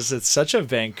me. Just, it's such a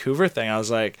Vancouver thing. I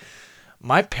was like...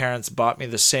 My parents bought me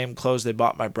the same clothes they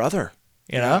bought my brother,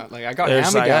 know? Like I got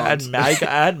hand-me-downs. I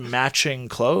had matching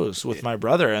clothes with my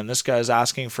brother, and this guy's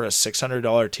asking for a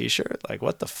 $600 t-shirt. Like,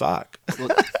 what the fuck?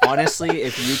 Well, honestly,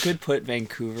 if you could put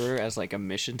Vancouver as like a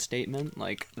mission statement,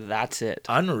 like that's it.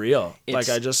 Unreal.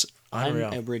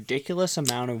 Unreal. A ridiculous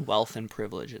amount of wealth and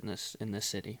privilege in this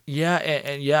city. Yeah,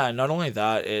 and not only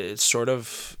that,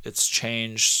 it's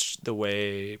changed the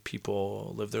way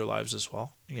people live their lives as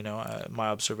well. My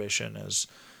observation is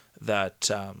that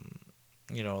a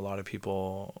lot of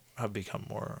people have become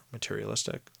more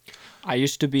materialistic. I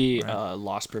used to be a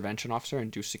loss prevention officer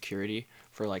and do security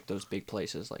for like those big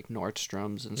places like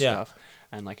Nordstrom's and stuff,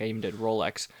 and like I even did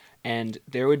Rolex, and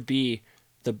there would be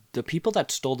the people that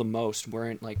stole the most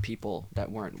weren't like people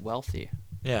that weren't wealthy.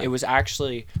 Yeah. It was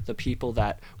actually the people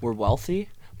that were wealthy,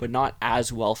 but not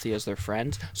as wealthy as their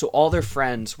friends. So all their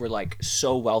friends were like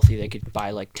so wealthy they could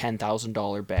buy like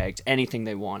 $10,000 bags, anything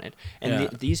they wanted. And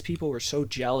these people were so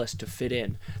jealous to fit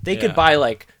in. They could buy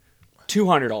like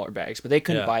 $200 bags, but they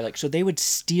couldn't buy like, so they would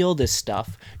steal this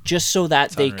stuff just so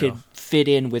that they could fit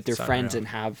in with their friends and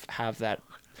have that.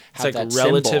 It's like that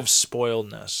relative symbol.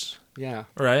 spoiledness. Yeah.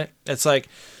 Right? It's like,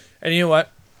 and you know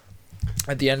what?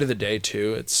 At the end of the day,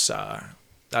 too, it's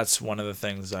that's one of the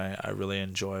things I really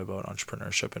enjoy about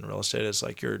entrepreneurship and real estate is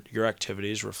like your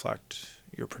activities reflect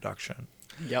your production.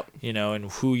 Yep. And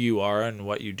who you are and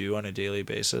what you do on a daily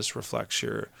basis reflects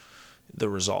the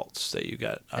results that you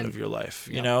get out of your life.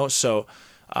 So,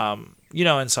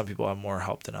 and some people have more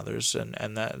help than others,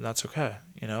 and that's okay.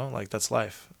 You know, like that's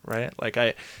life, right? Like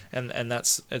and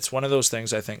it's one of those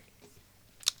things I think,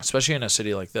 especially in a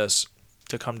city like this,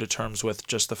 to come to terms with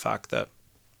just the fact that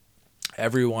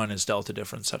everyone is dealt a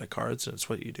different set of cards, and it's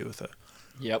what you do with it.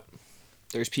 Yep.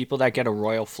 There's people that get a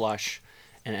royal flush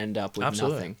and end up with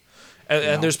nothing.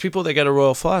 And there's people that get a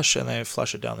royal flush and they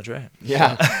flush it down the drain.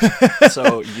 Yeah.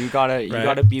 So you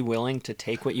gotta be willing to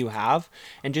take what you have,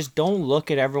 and just don't look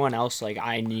at everyone else like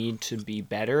I need to be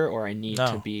better or I need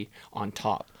to be on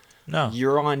top. No.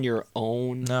 You're on your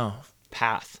own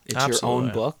path. It's your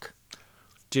own book.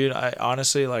 Dude, I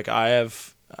honestly, like, I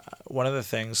have one of the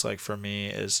things, like, for me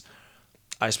is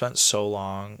I spent so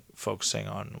long focusing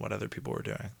on what other people were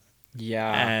doing.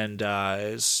 Yeah. And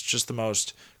it's just the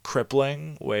most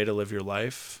crippling way to live your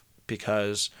life,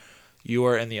 because you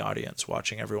are in the audience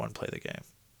watching everyone play the game.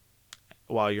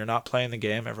 While you're not playing the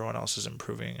game, everyone else is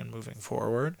improving and moving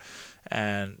forward.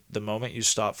 And the moment you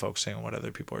stop focusing on what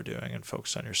other people are doing and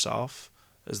focus on yourself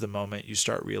is the moment you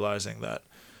start realizing that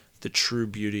the true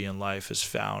beauty in life is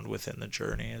found within the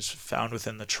journey, is found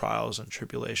within the trials and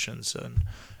tribulations and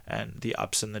the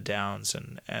ups and the downs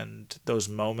and those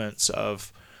moments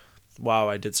of, wow,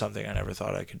 I did something I never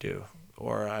thought I could do,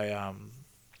 or I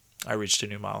reached a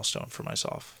new milestone for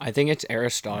myself. I think it's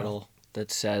Aristotle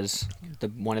that says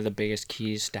one of the biggest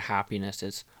keys to happiness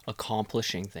is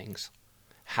accomplishing things,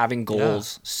 having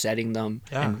goals, setting them,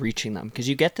 and reaching them, because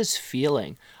you get this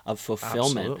feeling of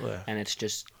fulfillment. Absolutely. And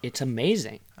it's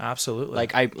amazing. Absolutely.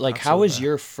 Like how was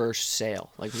your first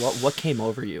sale? Like what came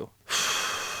over you?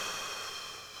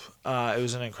 It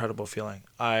was an incredible feeling.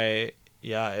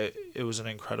 It was an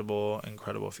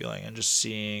incredible feeling, and just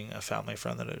seeing a family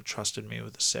friend that had trusted me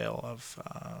with the sale of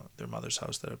their mother's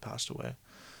house that had passed away.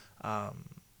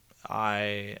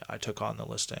 I took on the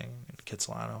listing in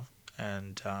Kitsilano,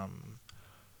 and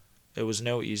it was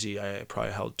no easy. I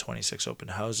probably held 26 open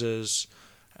houses.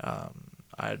 I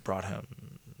had brought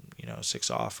him,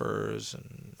 6 offers,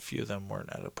 and a few of them weren't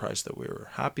at a price that we were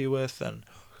happy with, and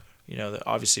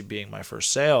obviously being my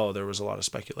first sale, there was a lot of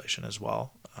speculation as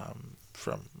well,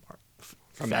 from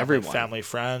everyone, family,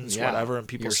 friends, whatever, and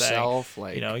people yourself,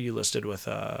 saying, you listed with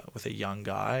a young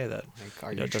guy that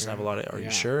doesn't have a lot of. Are you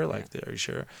sure? Are you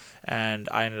sure? And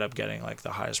I ended up getting like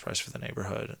the highest price for the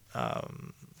neighborhood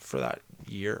for that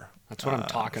year. That's what I'm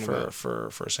talking about for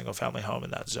a single family home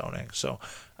in that zoning. So,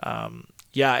 and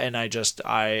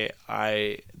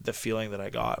the feeling that I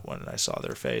got when I saw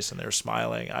their face and they were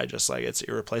smiling, I just it's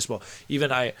irreplaceable.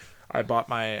 Even I bought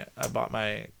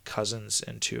my cousins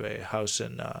into a house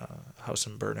in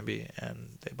Burnaby,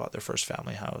 and they bought their first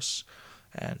family house,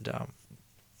 and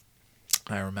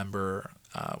I remember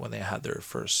when they had their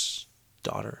first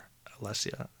daughter,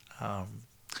 Alessia,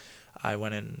 I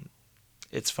went in.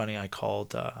 It's funny. I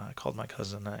called my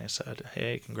cousin and I said,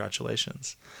 "Hey,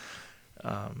 congratulations.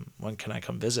 When can I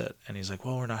come visit?" And he's like,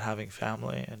 "Well, we're not having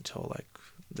family until like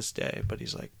this day," but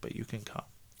he's like, "But you can come."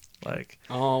 Like,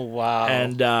 oh wow.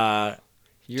 And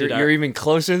you're even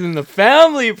closer than the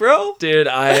family, bro. Dude,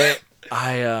 I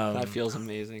that feels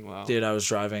amazing. Wow. Dude, I was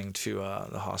driving to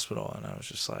the hospital and I was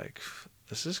just like,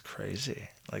 this is crazy.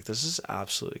 Like, this is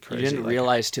absolutely crazy. You didn't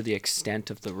realize to the extent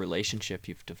of the relationship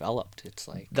you've developed. It's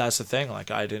like, that's the thing. Like,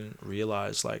 I didn't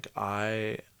realize, like,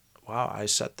 I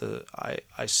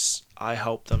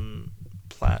helped them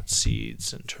plant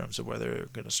seeds in terms of where they're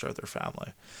going to start their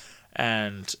family.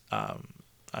 And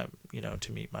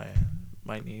to meet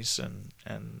my niece and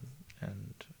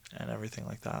everything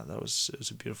like that, it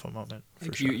was a beautiful moment.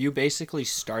 For sure. You basically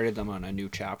started them on a new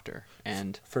chapter,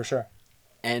 and for sure.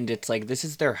 And it's like, this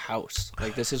is their house.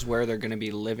 Like, this is where they're going to be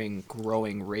living,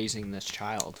 growing, raising this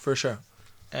child. For sure.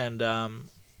 And it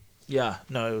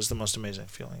was the most amazing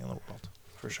feeling in the world.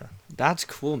 For sure. That's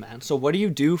cool, man. So what do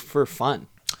you do for fun?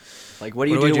 Like, what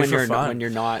do you do when you're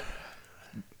not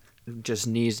just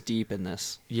knees deep in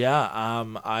this? Yeah,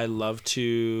 I love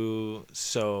to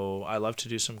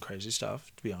do some crazy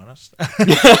stuff, to be honest.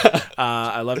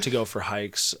 I love to go for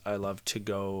hikes. I love to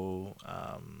go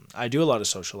I do a lot of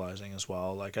socializing as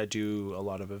well. Like, I do a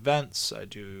lot of events, I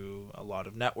do a lot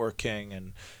of networking,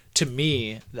 and to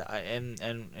me,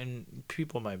 and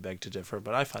people might beg to differ,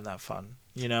 but I find that fun.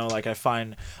 Like, I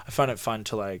find it fun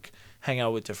to like hang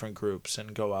out with different groups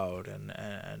and go out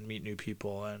and meet new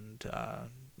people and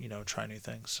try new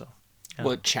things. So, yeah.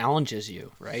 Well, it challenges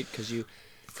you, right?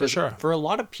 For sure. For a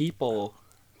lot of people,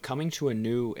 coming to a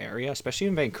new area, especially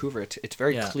in Vancouver, it's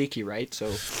very cliquey, right?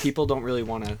 So people don't really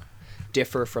want to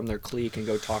differ from their clique and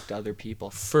go talk to other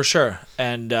people. For sure.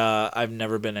 And I've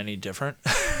never been any different.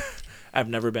 I've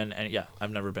never been any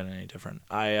different.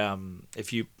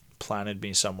 If you planted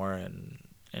me somewhere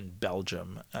in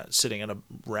Belgium, sitting in a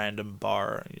random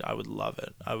bar, I would love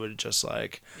it. I would just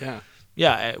like,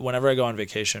 yeah, whenever I go on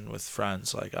vacation with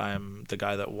friends, like I'm the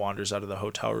guy that wanders out of the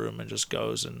hotel room and just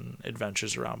goes and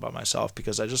adventures around by myself,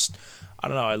 because I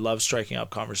don't know, I love striking up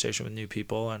conversation with new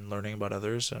people and learning about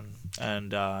others,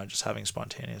 and just having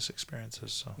spontaneous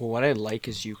experiences. So. Well, what I like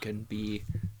is you can be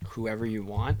whoever you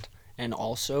want, and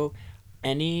also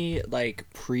any like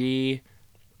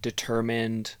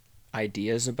predetermined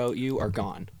ideas about you are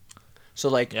gone. So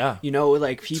like, you know,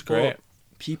 like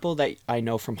people that I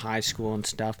know from high school and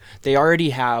stuff, they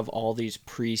already have all these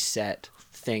preset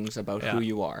things about who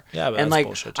you are. Yeah, but and that's like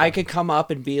bullshit too. I could come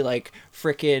up and be like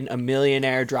freaking a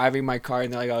millionaire driving my car,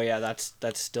 and they're like, oh yeah, that's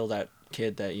still that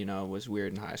kid that, you know, was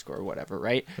weird in high school or whatever,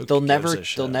 right? They'll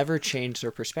never change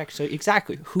their perspective. So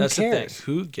exactly, who cares? The thing.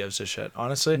 Who gives a shit?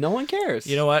 Honestly, no one cares.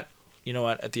 You know what?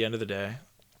 At the end of the day,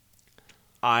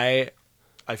 I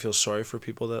feel sorry for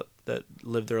people that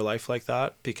live their life like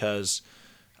that, because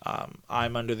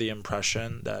I'm under the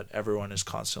impression that everyone is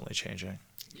constantly changing.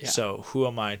 Yeah. So who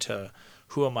am I to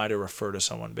refer to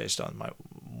someone based on my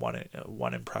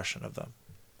one impression of them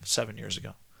 7 years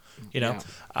ago? You know?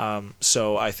 Yeah.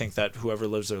 So I think that whoever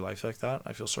lives their life like that,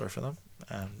 I feel sorry for them,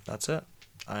 and that's it.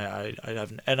 I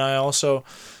also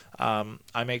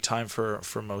I make time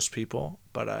for most people,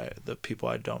 but the people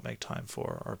I don't make time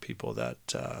for are people that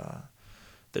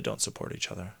don't support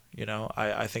each other. You know,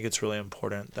 I think it's really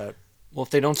important that. Well, if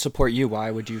they don't support you,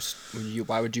 why would you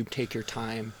take your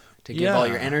time to give all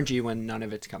your energy when none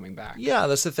of it's coming back? Yeah,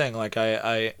 that's the thing. Like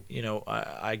I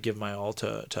give my all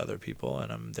to other people, and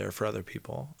I'm there for other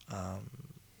people.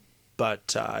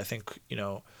 But I think, you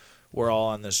know, we're all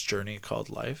on this journey called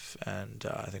life, and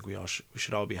I think we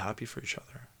should all be happy for each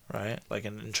other, right? Like,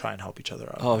 and try and help each other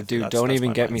out. Oh, dude, don't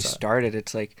even get me started.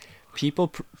 It's like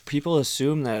people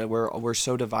assume that we're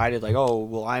so divided. Like, oh,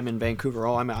 well, I'm in Vancouver.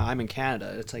 Oh, I'm in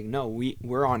Canada. It's like, no,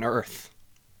 we're on Earth.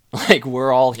 Like,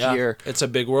 we're all here. It's a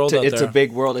big world out there. It's a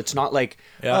big world. It's not like,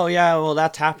 oh yeah, well,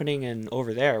 that's happening and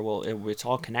over there. Well, it's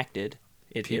all connected.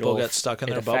 People get stuck in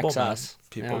their bubble, man.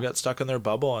 People get stuck in their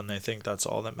bubble, and they think that's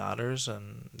all that matters,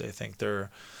 and they think their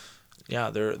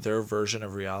version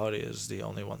of reality is the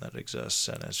only one that exists,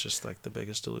 and it's just like the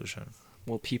biggest illusion.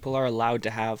 Well, people are allowed to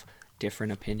have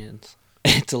different opinions.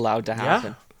 It's allowed to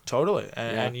happen. Yeah, totally.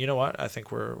 And you know what? I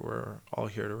think we're all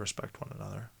here to respect one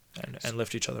another and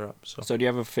lift each other up. So do you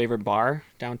have a favorite bar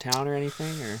downtown or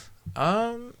anything,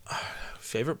 or?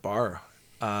 Favorite bar.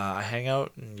 I hang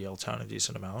out in Yaletown a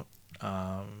decent amount.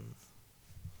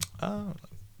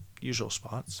 Usual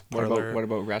spots. What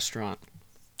about restaurant?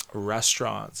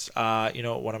 Restaurants. You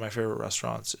know, one of my favorite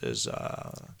restaurants is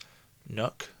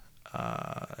Nook,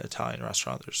 Italian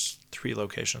restaurant. There's 3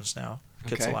 locations now: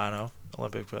 Kitsilano,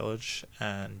 Olympic Village,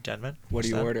 and Denman. What do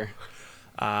you order?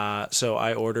 So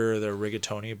I order the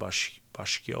rigatoni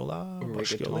bashkiola.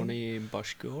 Rigatoni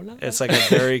bashkiola. It's like a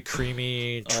very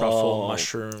creamy truffle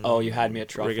mushroom. Oh, you had me at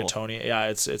truffle. Rigatoni. Yeah,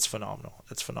 it's phenomenal.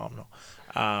 It's phenomenal.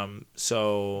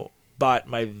 But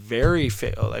my very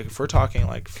like, if we're talking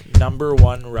like number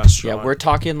one restaurant. Yeah, we're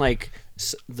talking like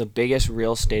the biggest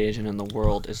real estate agent in the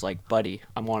world is like, buddy,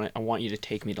 I want you to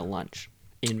take me to lunch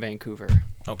in Vancouver.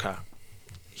 Okay.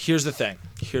 Here's the thing.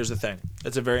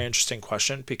 It's a very interesting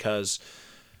question, because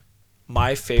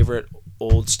my favorite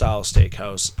old style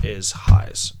steakhouse is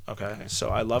Highs. Okay. So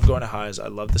I love going to Highs. I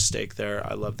love the steak there.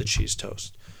 I love the cheese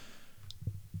toast.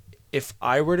 If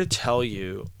I were to tell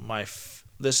you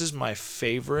this is my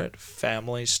favorite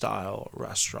family style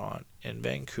restaurant in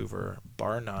Vancouver,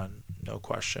 bar none, no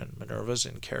question, Minerva's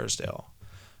in Kerrisdale.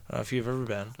 I don't know if you've ever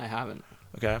been. I haven't.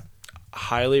 Okay.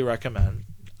 Highly recommend.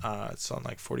 It's on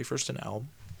like 41st and Elm.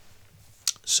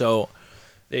 So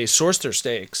they source their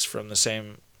steaks from the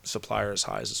same supplier as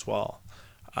Highs as well.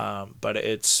 But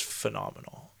it's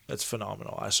phenomenal. It's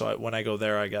phenomenal. When I go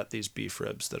there, I got these beef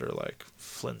ribs that are like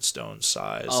Flintstone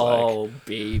size. Oh,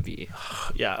 baby.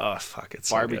 Yeah. Oh, fuck.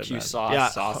 It's barbecue so good,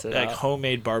 man. sauce. Yeah. Like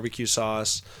homemade barbecue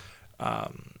sauce.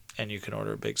 And you can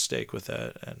order a big steak with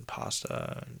it, and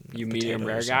pasta. And you medium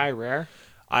rare guy? Rare?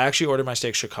 I actually ordered my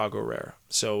steak Chicago rare.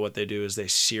 So what they do is they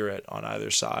sear it on either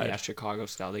side. Yeah, Chicago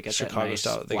style. They get Chicago that nice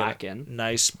style. They blackened.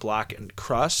 Nice blackened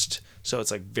crust. So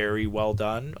it's like very well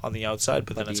done on the outside,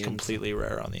 but then it's completely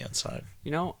rare on the inside.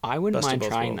 You know, I wouldn't mind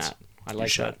trying that. I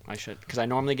like that. I should, because I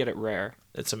normally get it rare.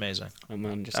 It's amazing. And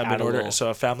then just I've been ordering. So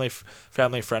a family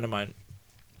friend of mine.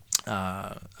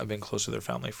 I've been close to their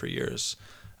family for years.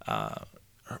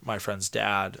 My friend's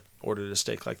dad ordered a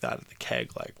steak like that at the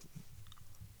Keg, like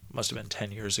must have been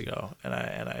 10 years ago, and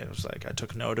I was like, I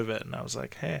took note of it, and I was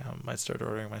like, hey, I might start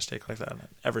ordering my steak like that.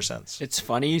 Ever since. It's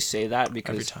funny you say that,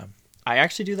 because every time. I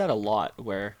actually do that a lot,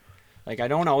 where Like, I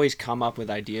don't always come up with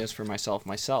ideas for myself.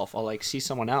 I'll like see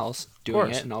someone else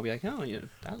doing it, and I'll be like, oh, yeah,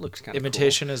 that looks kind of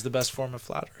Imitation is the best form of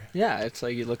flattery. Yeah, it's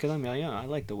like you look at them, you're like, yeah, I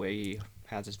like the way he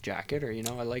has his jacket, or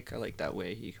I like that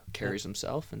way he carries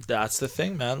himself, and that's the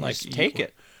thing, man. Like, take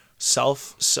it.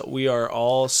 We are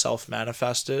all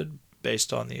self-manifested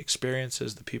based on the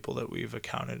experiences, the people that we've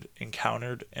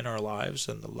encountered in our lives,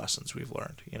 and the lessons we've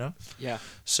learned. Yeah.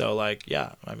 So, like,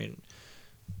 yeah, I mean,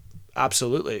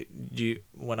 absolutely.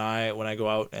 When I go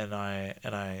out and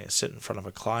I sit in front of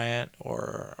a client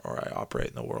or I operate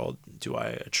in the world, do I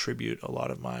attribute a lot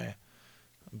of my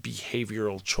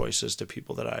behavioral choices to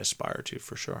people that I aspire to?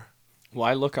 For sure. Well,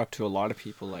 I look up to a lot of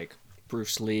people like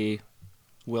Bruce Lee,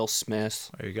 Will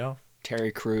Smith. There you go.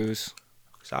 Terry Crews.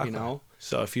 Exactly.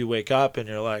 So if you wake up and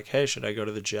you're like, hey, should I go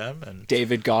to the gym? And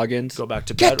David Goggins. Go back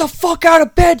to bed. Get the fuck out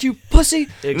of bed, you pussy.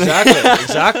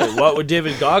 Exactly. What would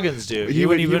David Goggins do? He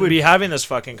wouldn't even be having this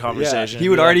fucking conversation. Yeah, he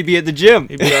would already be at the gym.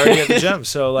 He'd be already at the gym.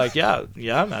 So, like, yeah,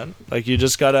 man. Like, you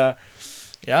just gotta,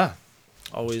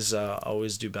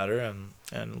 always do better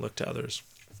and look to others.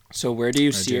 So where do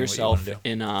you see yourself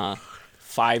in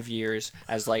 5 years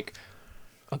as, like,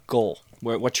 a goal?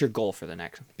 What's your goal for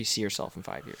see yourself in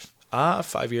 5 years?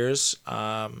 5 years.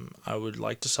 I would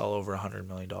like to sell over $100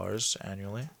 million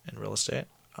annually in real estate.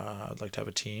 I'd like to have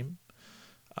a team.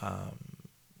 I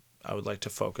would like to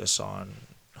focus on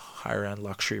higher end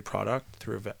luxury product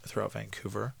throughout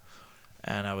Vancouver,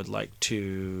 and I would like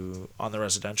to, on the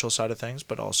residential side of things,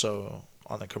 but also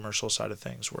on the commercial side of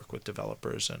things, work with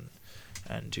developers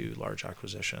and do large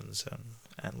acquisitions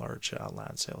and large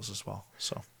land sales as well.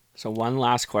 So one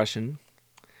last question.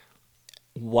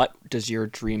 What does your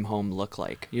dream home look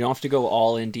like? You don't have to go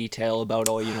all in detail about,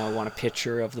 I want a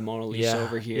picture of the Mona Lisa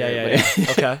over here.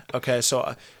 Yeah. Okay.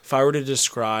 So if I were to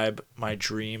describe my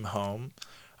dream home,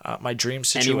 my dream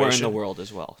situation. Anywhere in the world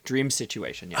as well. Dream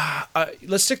situation, yeah.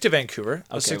 Let's stick to Vancouver.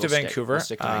 Let's stick to Vancouver.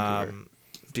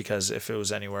 Because if it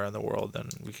was anywhere in the world, then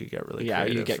we could get really creative. Yeah,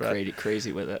 you get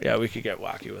crazy with it. Yeah, we could get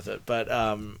wacky with it. But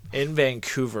in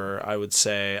Vancouver, I would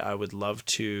say I'd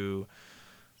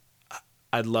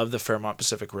love the Fairmont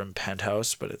Pacific Rim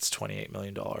penthouse, but it's $28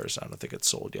 million. I don't think it's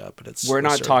sold yet, but it's. We're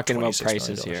not talking about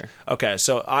prices here. Okay,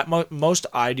 so most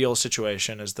ideal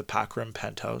situation is the Pac Rim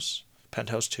penthouse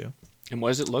 2. And what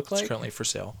does it look like? It's currently for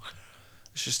sale.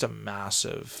 It's just a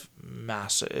massive.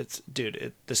 It's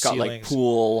the got ceilings, like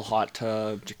pool, hot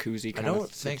tub, jacuzzi. I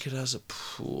don't think it has a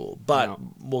pool, but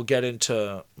we'll get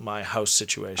into my house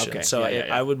situation. Okay. So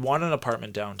I would want an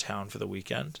apartment downtown for the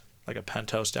weekend. Like a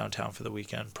penthouse downtown for the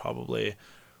weekend, probably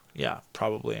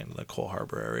in the Cole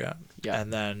Harbour area. Yeah.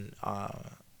 And then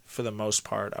for the most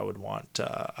part, I would want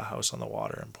a house on the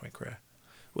water in Point Grey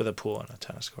with a pool and a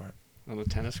tennis court. On a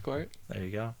tennis court? There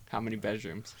you go. How many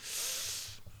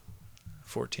bedrooms?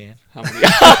 14. How many?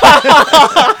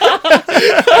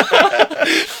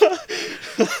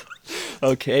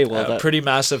 Okay, well, pretty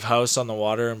massive house on the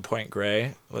water in Point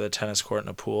Grey with a tennis court and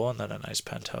a pool, and then a nice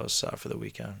penthouse for the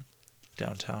weekend.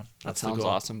 Downtown. That sounds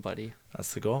awesome, buddy.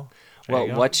 That's the goal. Well,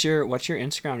 what's your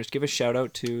Instagram? Just give a shout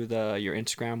out to your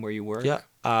Instagram where you work. Yeah.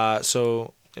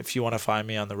 So if you want to find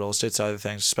me on the real estate side of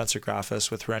things, Spencer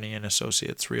Graffis with Rennie and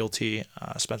Associates Realty,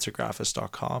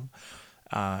 SpencerGraffis.com.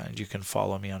 And you can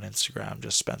follow me on Instagram,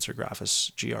 just Spencer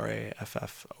Graffis,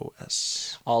 Graffos.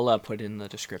 I'll put in the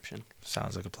description.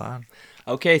 Sounds like a plan.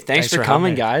 Okay, thanks for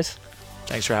coming, guys.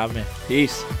 Thanks for having me.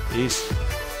 Peace. Peace.